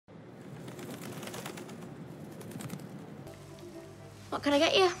What can I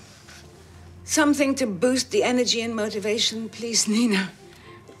get you? Something to boost the energy and motivation, please, Nina.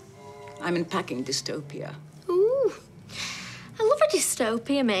 I'm unpacking dystopia. Ooh, I love a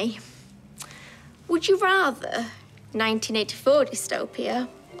dystopia, me. Would you rather 1984 dystopia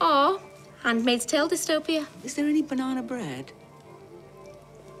or Handmaid's Tale dystopia? Is there any banana bread?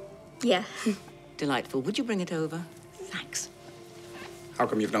 Yeah. Delightful. Would you bring it over? Thanks. How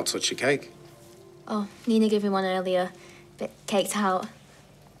come you've not touched your cake? Oh, Nina gave me one earlier. Bit caked out.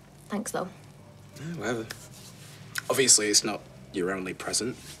 Thanks, though. Yeah, whatever. Obviously, it's not your only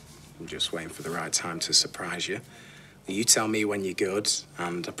present. I'm just waiting for the right time to surprise you. You tell me when you're good,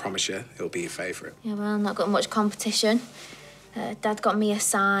 and I promise you, it'll be your favourite. Yeah, well, I've not got much competition. Dad got me a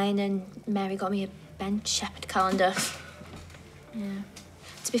sign and Mary got me a Ben Shepherd calendar. Yeah.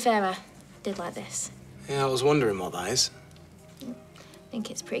 To be fair, I did like this. Yeah, I was wondering what that is. I think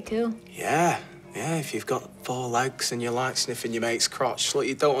it's pretty cool. Yeah, if you've got 4 legs and you like sniffing your mate's crotch, look,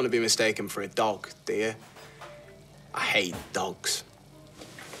 you don't want to be mistaken for a dog, do you? I hate dogs.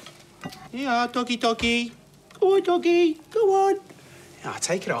 Yeah, doggy, doggy. Go on, doggy, go on. Yeah,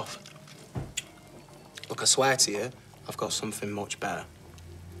 take it off. Look, I swear to you, I've got something much better.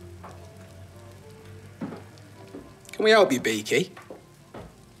 Can we help you, Beaky?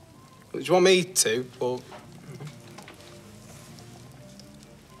 Do you want me to, or...?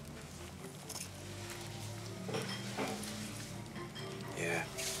 Yeah.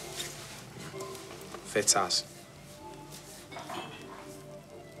 Fit ass.